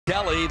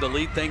Kelly to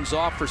lead things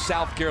off for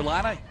South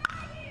Carolina.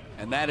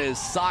 And that is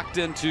socked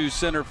into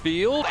center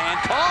field and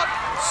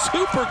caught.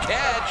 Super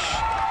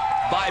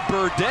catch by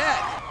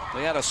Burdett.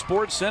 We had a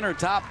Sports Center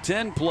top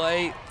 10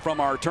 play from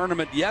our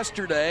tournament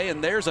yesterday,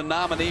 and there's a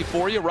nominee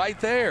for you right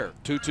there.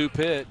 2-2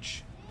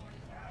 pitch.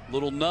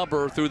 Little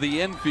number through the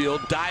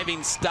infield.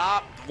 Diving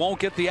stop. Won't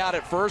get the out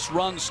at first.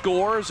 Run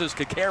scores as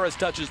Kakaris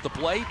touches the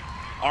plate.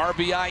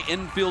 RBI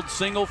infield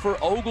single for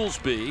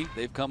Oglesby.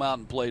 They've come out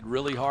and played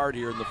really hard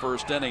here in the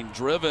first inning.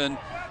 Driven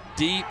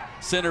deep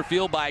center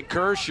field by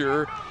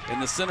Kersher,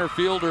 and the center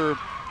fielder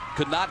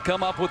could not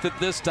come up with it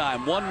this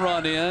time. One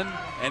run in,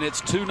 and it's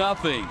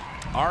 2-0.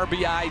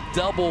 RBI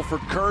double for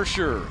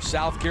Kersher.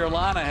 South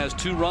Carolina has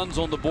 2 runs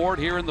on the board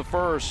here in the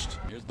first.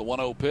 Here's the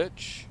 1-0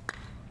 pitch.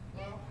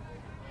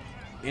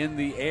 In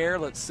the air,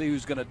 let's see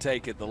who's going to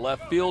take it. The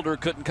left fielder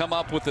couldn't come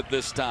up with it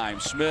this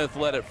time. Smith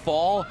let it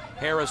fall.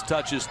 Harris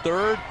touches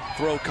third.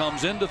 Throw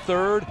comes into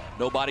third.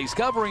 Nobody's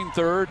covering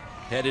third.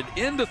 Headed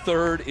into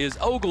third is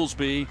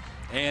Oglesby,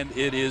 and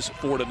it is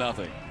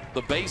 4-0.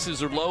 The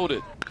bases are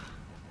loaded.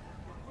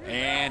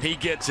 And he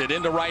gets it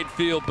into right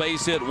field.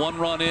 Base hit, 1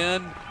 run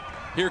in.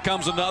 Here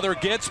comes another,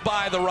 gets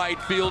by the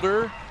right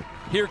fielder.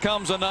 Here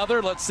comes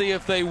another. Let's see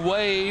if they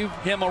wave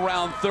him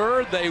around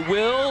third. They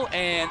will,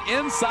 and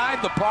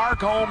inside the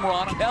park, home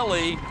run.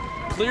 Kelly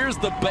clears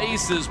the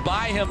bases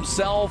by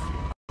himself,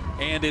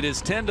 and it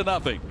is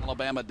 10-0.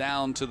 Alabama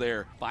down to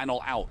their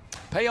final out.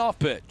 Payoff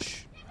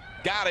pitch.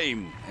 Got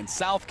him, and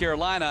South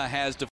Carolina has